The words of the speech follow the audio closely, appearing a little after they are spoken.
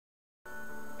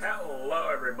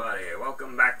everybody,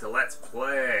 welcome back to Let's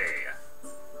Play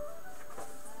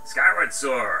Skyward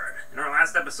Sword. In our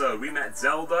last episode, we met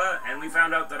Zelda, and we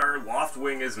found out that our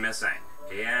Loftwing is missing.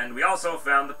 And we also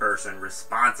found the person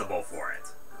responsible for it,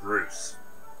 Bruce.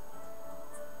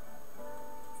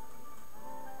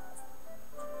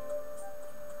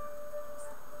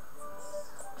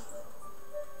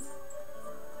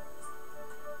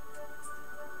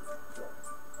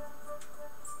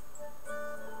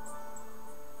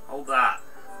 Hold up.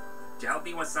 To help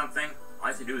me with something, all I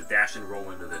have to do is dash and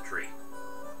roll into the tree.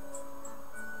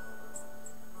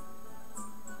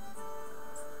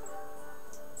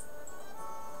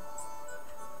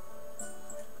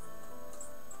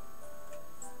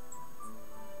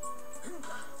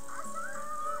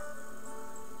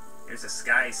 Here's a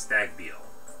sky stag beetle.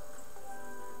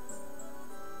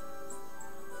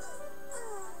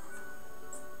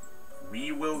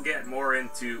 We will get more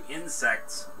into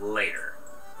insects later.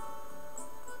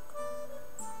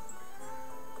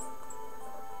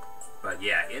 But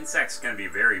yeah, insects can be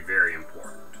very, very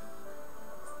important.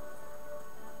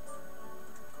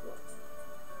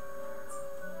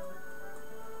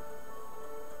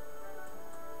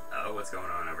 Oh, what's going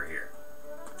on over here?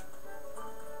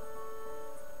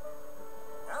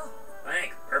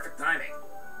 Link, perfect timing.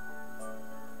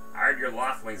 I heard your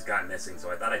Loftwing's gone missing,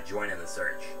 so I thought I'd join in the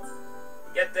search.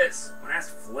 Get this, when I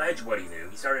asked Fledge what he knew,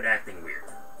 he started acting weird.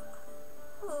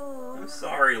 I'm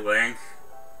sorry, Link.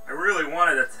 I really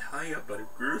wanted to tell you, but if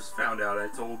Bruce found out I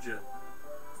told you.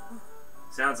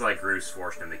 Sounds like Bruce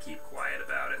forced him to keep quiet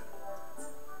about it.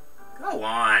 Go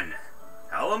on.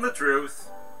 Tell him the truth.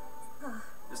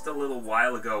 Just a little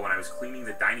while ago when I was cleaning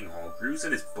the dining hall, Bruce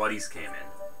and his buddies came in.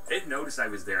 They noticed I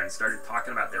was there and started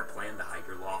talking about their plan to hide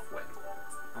your Loftwing.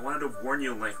 I wanted to warn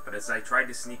you, Link, but as I tried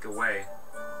to sneak away,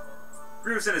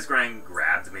 Bruce and his gang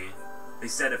grabbed me. They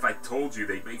said if I told you,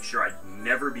 they'd make sure I'd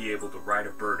never be able to ride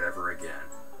a bird ever again.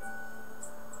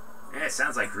 Yeah, it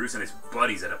sounds like Bruce and his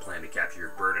buddies had a plan to capture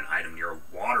your bird and hide him near a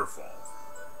waterfall.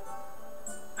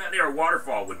 Near a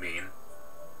waterfall would mean...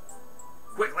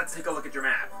 Quick, let's take a look at your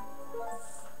map.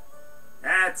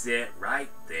 That's it, right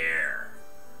there.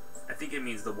 I think it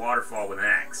means the waterfall with an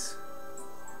X.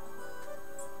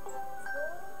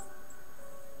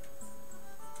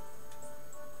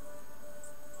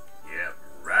 Yep,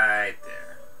 right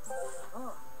there.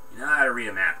 You know how to read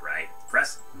a map, right?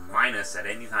 Press minus at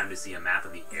any time to see a map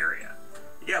of the area.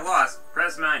 You get lost,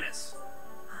 press minus.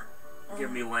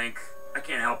 Forgive me, Link. I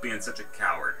can't help being such a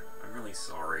coward. I'm really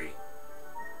sorry.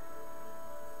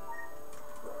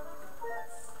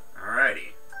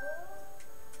 Alrighty.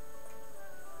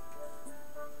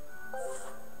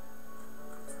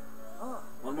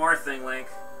 One more thing, Link.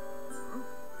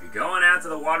 If you're going out to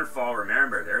the waterfall,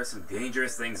 remember, there are some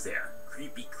dangerous things there.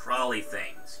 Creepy, crawly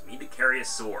things. You need to carry a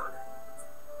sword.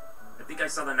 I think I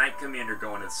saw the Knight Commander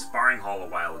go into the sparring hall a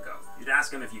while ago. You'd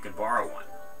ask him if you can borrow one.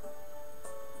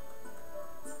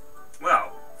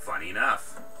 Well, funny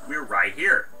enough, we're right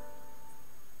here.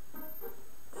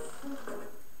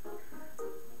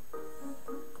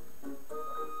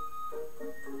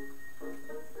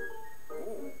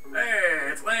 Hey,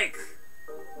 it's Link!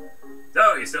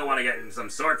 So, you still want to get in some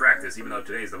sword practice even though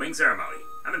today's the wing ceremony.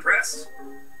 I'm impressed.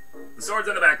 The sword's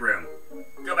in the back room.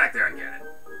 Go back there and get it.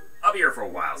 I'll be here for a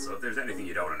while, so if there's anything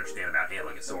you don't understand about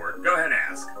handling a sword, go ahead and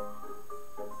ask.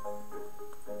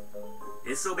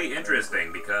 This'll be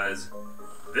interesting because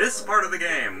this part of the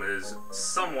game is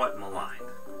somewhat maligned.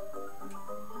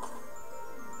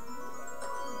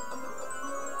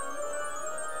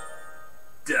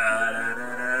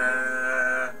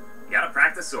 Da-da-da-da! You gotta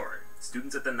practice sword.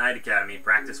 Students at the Knight Academy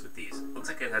practice with these. Looks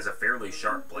like it has a fairly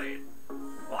sharp blade.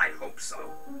 Well, I hope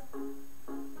so.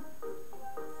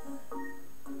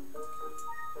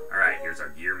 Alright, here's our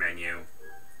gear menu.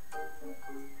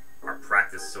 Our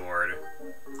practice sword.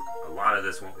 A lot of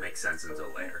this won't make sense until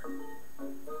later.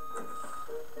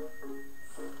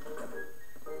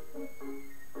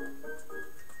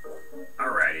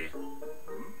 Alrighty.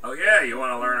 Oh yeah, you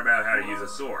want to learn about how to use a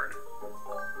sword.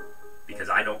 Because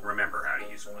I don't remember how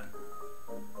to use one.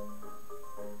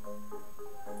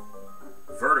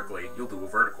 Vertically, you'll do a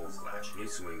vertical slash. If you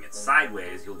swing it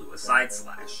sideways, you'll do a side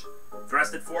slash.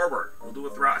 Thrust it forward, you'll do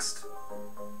a thrust.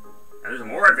 Now there's a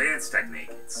more advanced technique.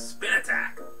 It's spin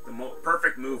attack. The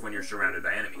perfect move when you're surrounded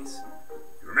by enemies.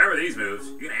 If you remember these moves,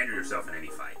 you can enter yourself in any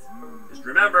fight. Just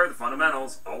remember the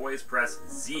fundamentals. Always press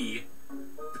Z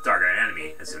to target an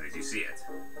enemy as soon as you see it.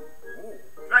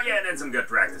 Try getting in some good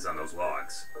practice on those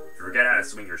logs. If you forget how to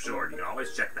swing your sword, you can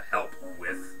always check the help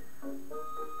with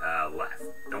left.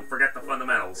 Don't forget the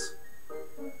fundamentals.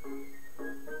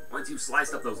 Once you've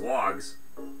sliced up those logs,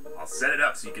 I'll set it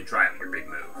up so you can try it with your big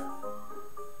move.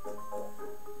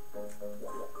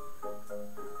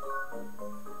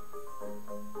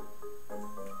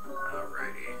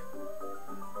 Alrighty.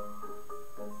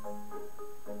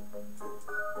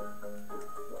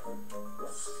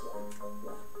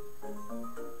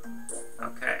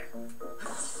 Okay.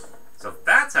 So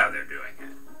that's how they're doing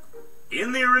it.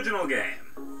 In the original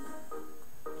game,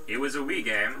 it was a Wii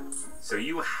game, so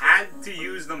you had to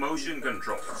use the motion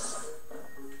controls.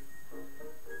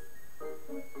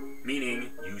 Meaning,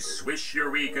 you swish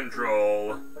your Wii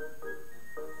control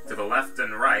to the left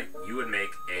and right, you would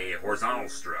make a horizontal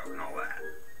stroke and all that.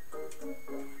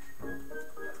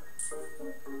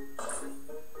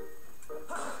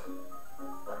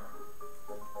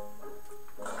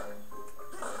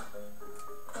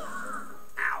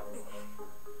 Ow.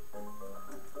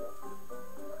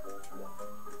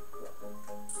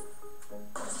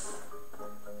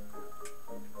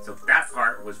 So that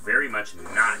part was very much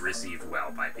not received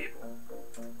well by people.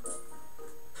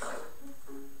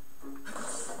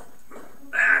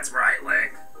 That's right,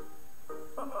 Link.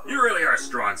 You really are a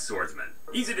strong swordsman.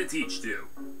 Easy to teach, too.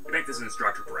 You make this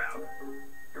instructor proud.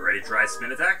 You ready to try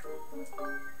spin attack?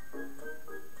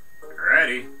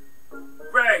 Ready?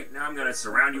 Great! Now I'm gonna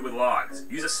surround you with logs.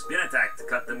 Use a spin attack to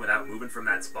cut them without moving from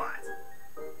that spot.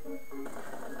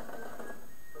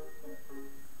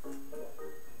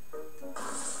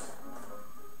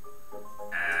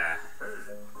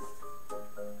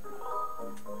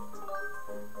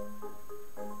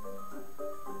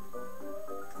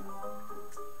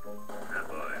 Oh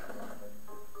boy.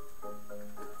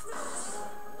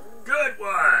 Good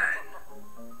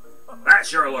one! That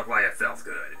sure looked like it felt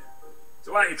good.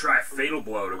 So why don't you try a fatal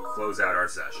blow to close out our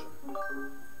session?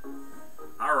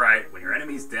 Alright, when your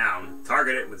enemy's down,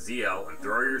 target it with ZL and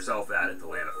throw yourself at it to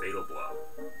land a fatal blow.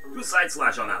 Do a side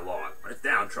slash on that log. When it's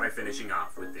down, try finishing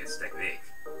off with this technique.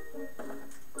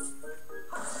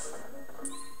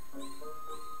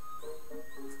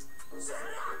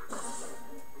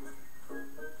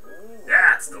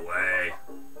 That's the way!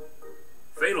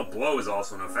 Fatal Blow is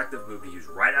also an effective move to use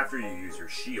right after you use your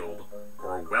shield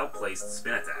or a well-placed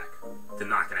spin attack to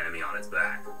knock an enemy on its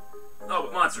back. Oh,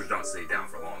 but monsters don't stay down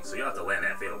for long, so you'll have to land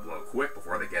that Fatal Blow quick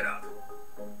before they get up.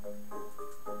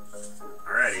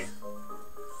 Alrighty.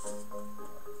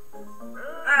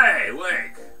 Hey,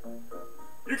 Link!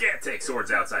 You can't take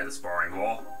swords outside the sparring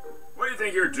hall. What do you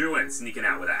think you're doing sneaking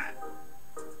out with that?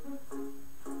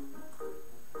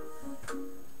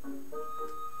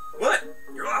 What?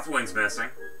 Your Loftwing's missing.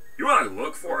 You want to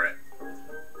look for it?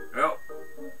 Well,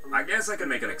 I guess I can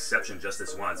make an exception just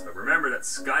this once, but remember that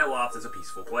Skyloft is a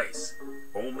peaceful place.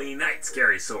 Only knights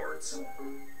carry swords.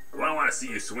 Well, I don't want to see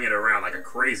you swing it around like a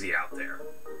crazy out there.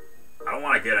 I don't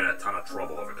want to get in a ton of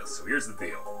trouble over this, so here's the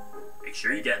deal. Make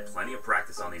sure you get plenty of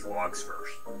practice on these logs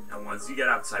first. And once you get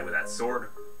outside with that sword,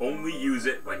 only use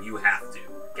it when you have to.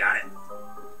 Got it?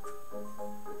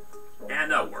 And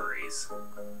no worries.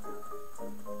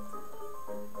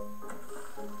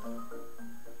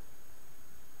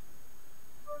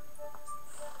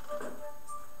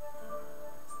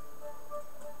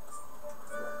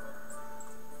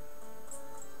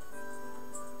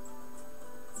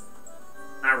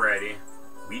 Alrighty,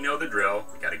 we know the drill.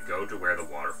 We gotta go to where the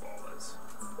waterfall is.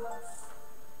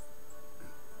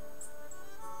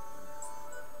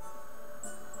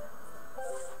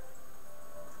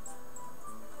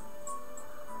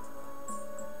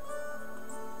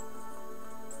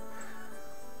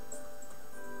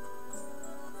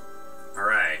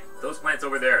 Alright, those plants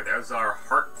over there, those are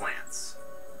heart plants.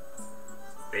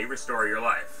 They restore your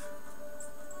life.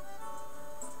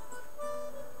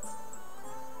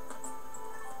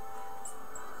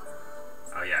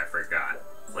 Oh yeah, I forgot.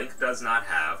 Link does not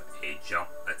have a jump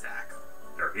attack.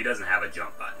 Or he doesn't have a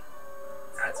jump button.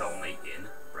 That's only in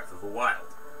Breath of the Wild.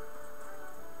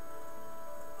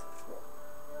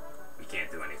 We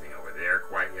can't do anything over there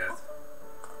quite yet.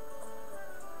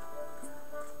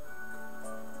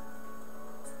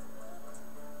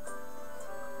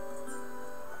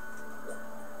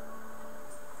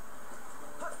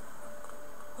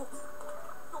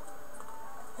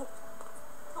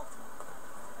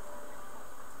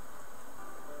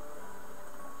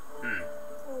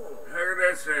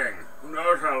 Thing. Who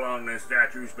knows how long this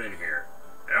statue's been here?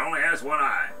 It only has one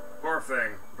eye. Poor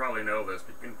thing. You probably know this,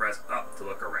 but you can press up to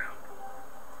look around.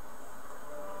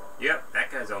 Yep,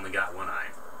 that guy's only got one eye.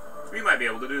 We might be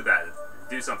able to do that.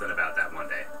 Do something about that one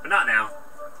day. But not now.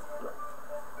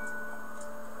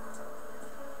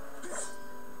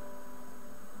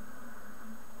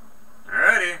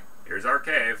 Alrighty. Here's our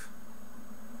cave.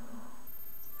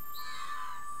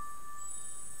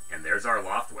 And there's our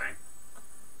Loftwing.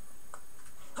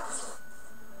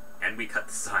 And we cut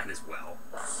the sign as well.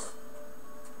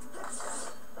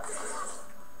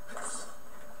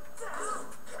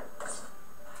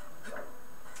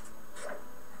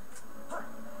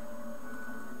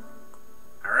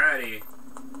 Alrighty.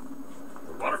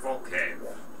 The Waterfall Cave.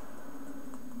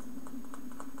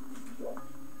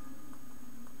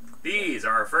 These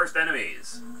are our first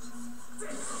enemies.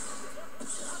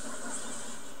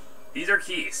 These are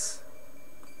Keys.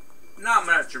 Not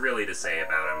much really to say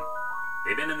about them.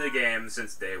 They've been in the game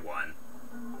since day one.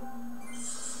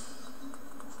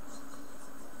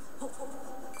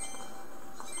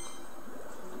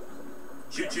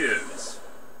 Choo-choos.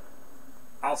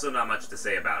 Also not much to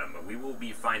say about them, but we will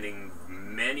be finding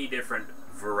many different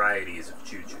varieties of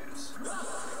choo-choos.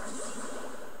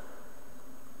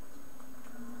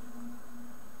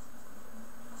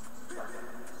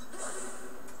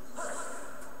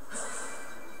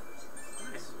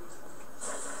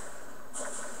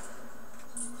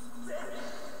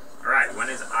 Alright, when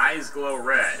his eyes glow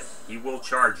red, he will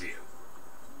charge you.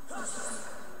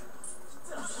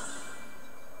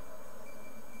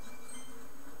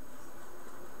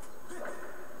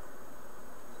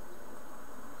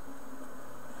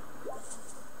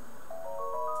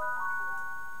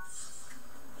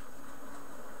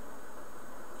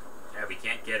 Yeah, we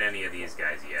can't get any of these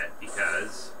guys yet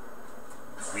because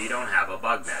we don't have a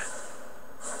bug net.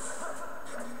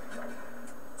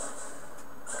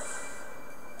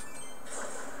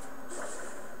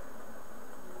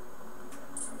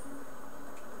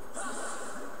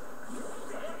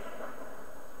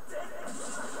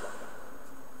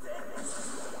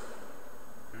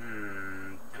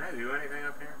 Can I do anything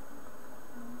up here?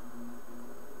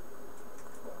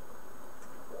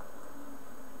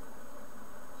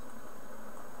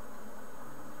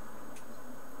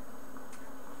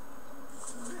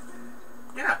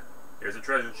 Yeah, there's a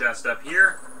treasure chest up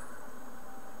here.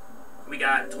 We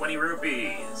got 20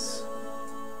 rupees.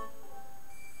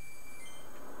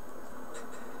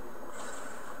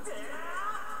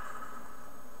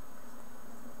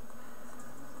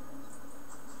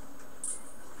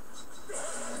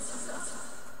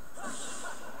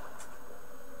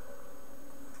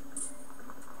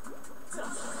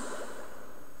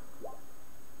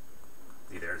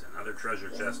 See, there's another treasure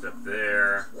chest up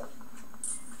there.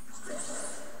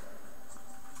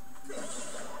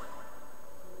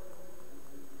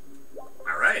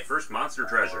 Alright, first monster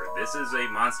treasure. This is a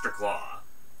monster claw.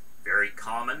 Very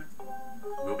common.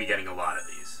 We'll be getting a lot of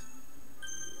these.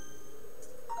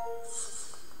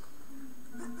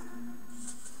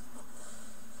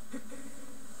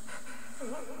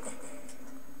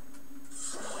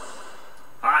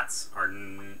 Pots are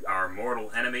our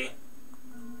mortal enemy.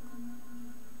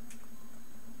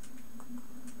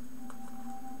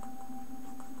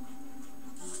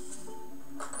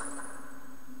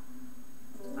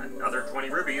 Another 20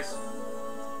 rupees.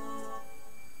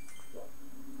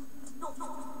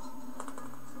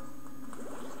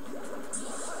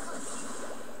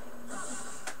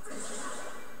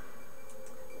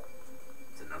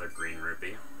 It's another green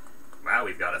rupee. Wow,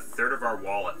 we've got a third of our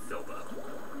wallet filled up.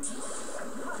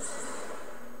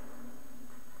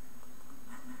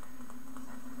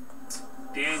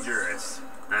 Dangerous.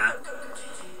 Huh?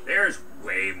 There's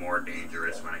way more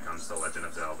dangerous when it comes to Legend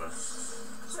of Zelda. Let's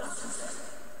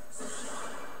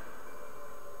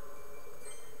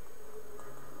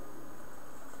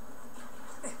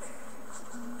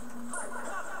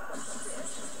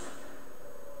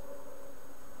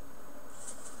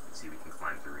see, we can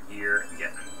climb through here and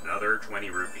get another 20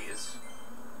 rupees.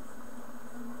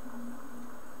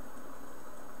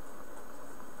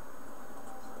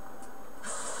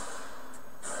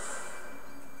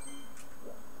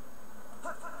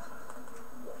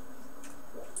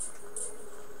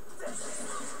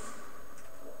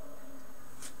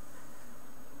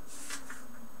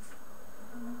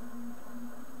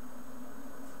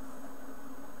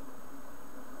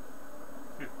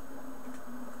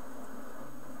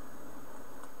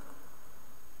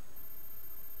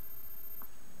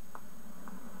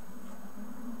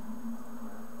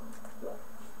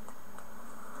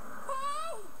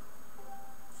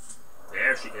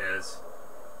 There she is.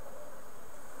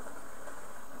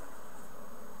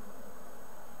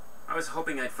 I was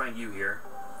hoping I'd find you here.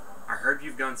 I heard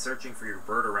you've gone searching for your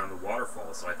bird around the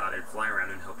waterfall, so I thought I'd fly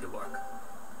around and help you look.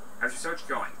 How's your search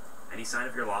going? Any sign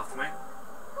of your Loftwing?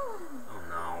 Oh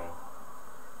no.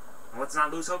 Well, let's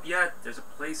not lose hope yet. There's a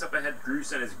place up ahead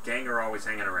Groose and his gang are always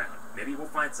hanging around. Maybe we'll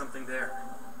find something there.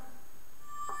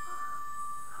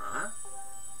 Huh?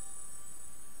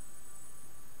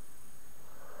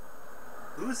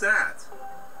 Who's that?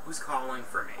 Who's calling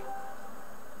for me?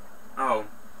 Oh,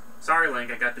 Sorry,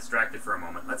 Link, I got distracted for a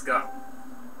moment. Let's go.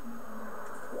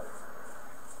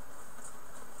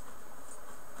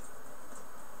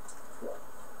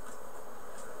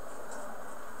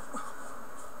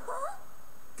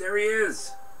 There he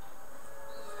is!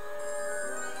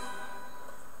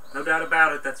 No doubt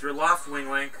about it, that's your Loftwing,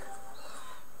 Link.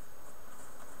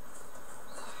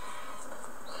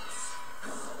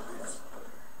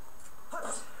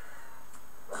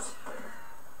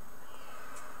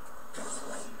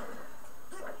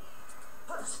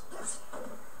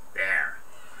 There.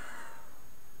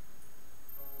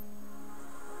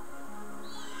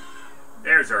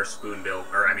 There's our spoonbill,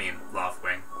 or I mean,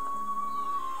 Loftwing.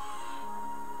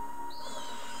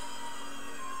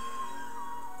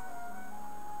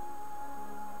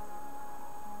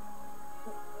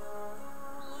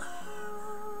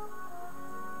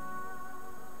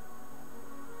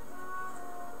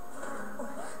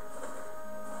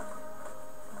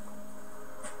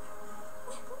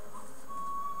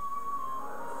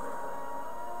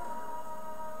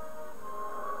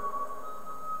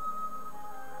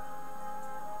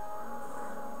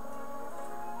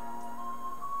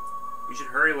 You should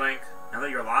hurry, Link. Now that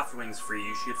your Loftwing's free,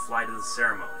 you should fly to the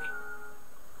ceremony.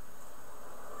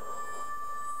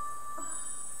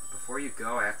 Before you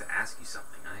go, I have to ask you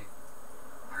something.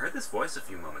 I heard this voice a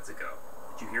few moments ago.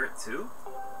 Did you hear it too?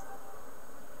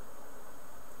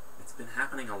 It's been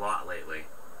happening a lot lately.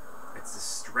 It's the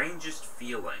strangest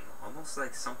feeling, almost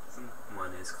like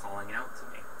someone is calling out to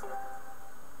me.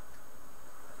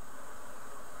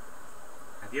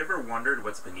 Have you ever wondered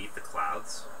what's beneath the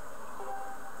clouds?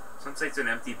 Some say it's an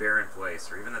empty, barren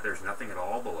place, or even that there's nothing at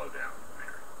all below down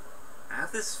there. I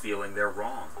have this feeling they're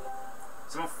wrong.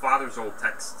 Some of Father's old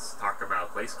texts talk about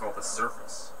a place called the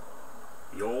Surface.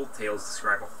 The old tales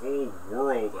describe a whole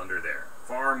world under there,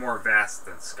 far more vast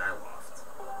than Skyloft.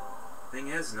 Thing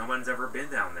is, no one's ever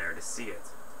been down there to see it.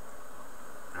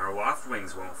 And our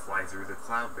Loftwings won't fly through the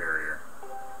cloud barrier.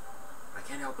 I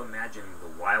can't help imagining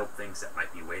the wild things that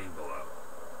might be waiting below.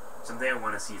 Someday I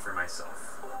want to see for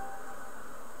myself.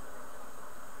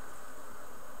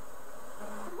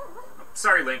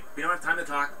 Sorry, Link. We don't have time to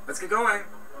talk. Let's get going.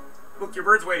 Look, your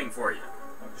bird's waiting for you.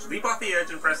 Just leap off the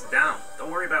edge and press down. Don't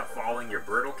worry about falling. Your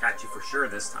bird will catch you for sure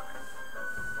this time.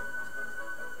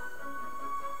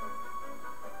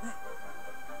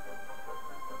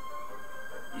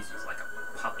 He's just like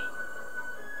a puppy.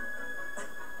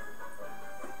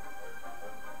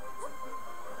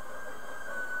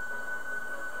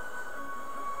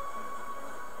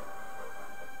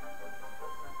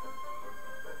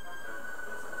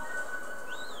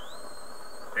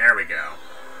 There we go.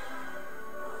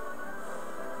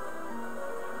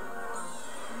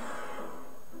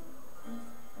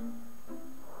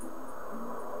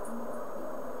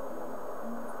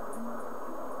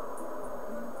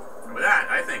 And with that,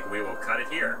 I think we will cut it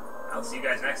here. I'll see you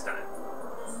guys next time.